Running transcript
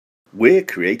We're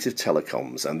Creative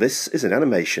Telecoms, and this is an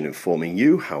animation informing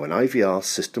you how an IVR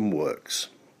system works.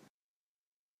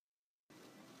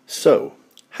 So,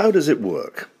 how does it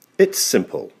work? It's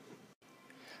simple.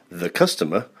 The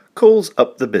customer calls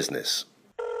up the business.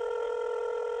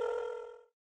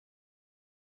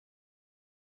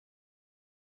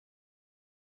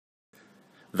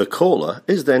 The caller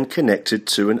is then connected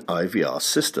to an IVR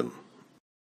system.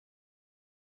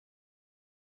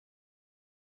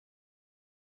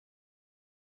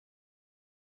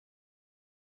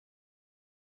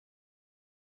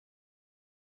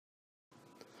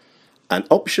 An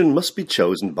option must be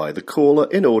chosen by the caller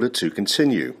in order to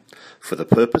continue. For the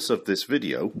purpose of this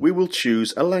video, we will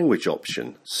choose a language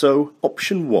option, so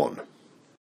option 1.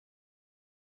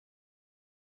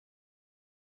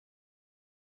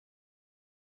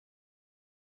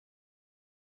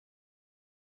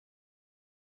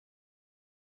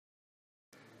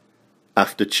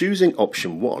 After choosing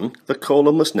option 1, the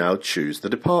caller must now choose the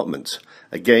department.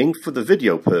 Again, for the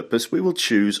video purpose, we will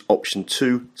choose option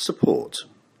 2, support.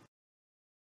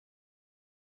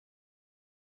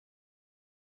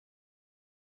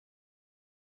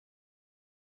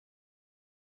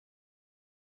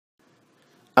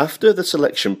 After the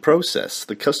selection process,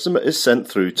 the customer is sent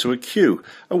through to a queue,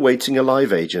 awaiting a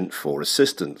live agent for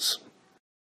assistance.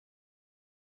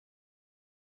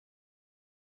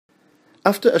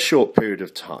 After a short period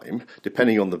of time,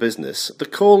 depending on the business, the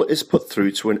call is put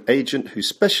through to an agent who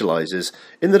specialises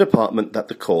in the department that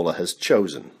the caller has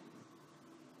chosen.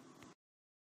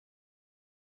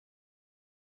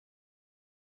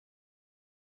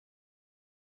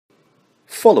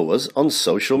 Follow us on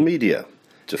social media.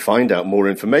 To find out more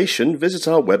information, visit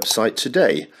our website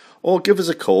today or give us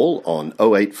a call on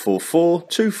 0844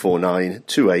 249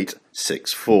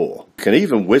 2864. You can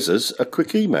even whiz us a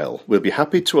quick email. We'll be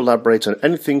happy to elaborate on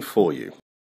anything for you.